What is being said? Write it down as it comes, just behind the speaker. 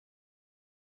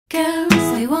Girls,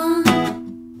 they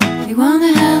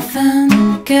wanna have fun.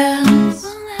 Girls,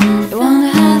 they wanna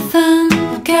have fun.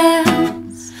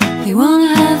 Girls, they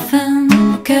wanna have fun.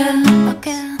 Girls,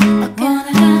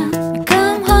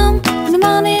 come home in the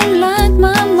morning light.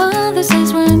 My mother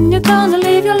says, when you're gonna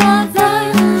live your life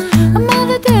right. A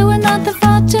mother, they were not the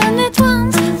fortunate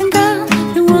ones. And girls,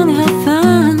 they wanna have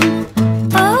fun.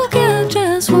 Oh, girls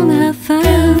just wanna have fun.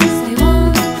 Girls, they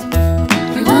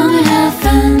wanna have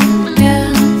fun.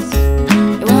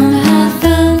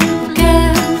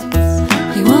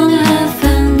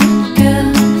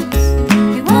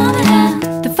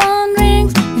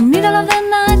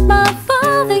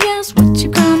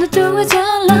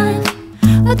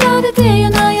 Day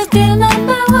and now you're still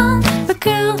number one. But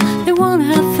girl, they wanna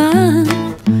have fun.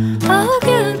 Oh,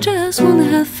 girl, just wanna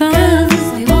have fun.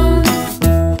 Girls,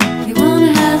 they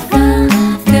wanna have fun.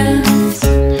 Girls,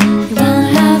 they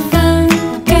wanna have fun.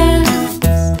 Girls,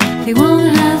 they wanna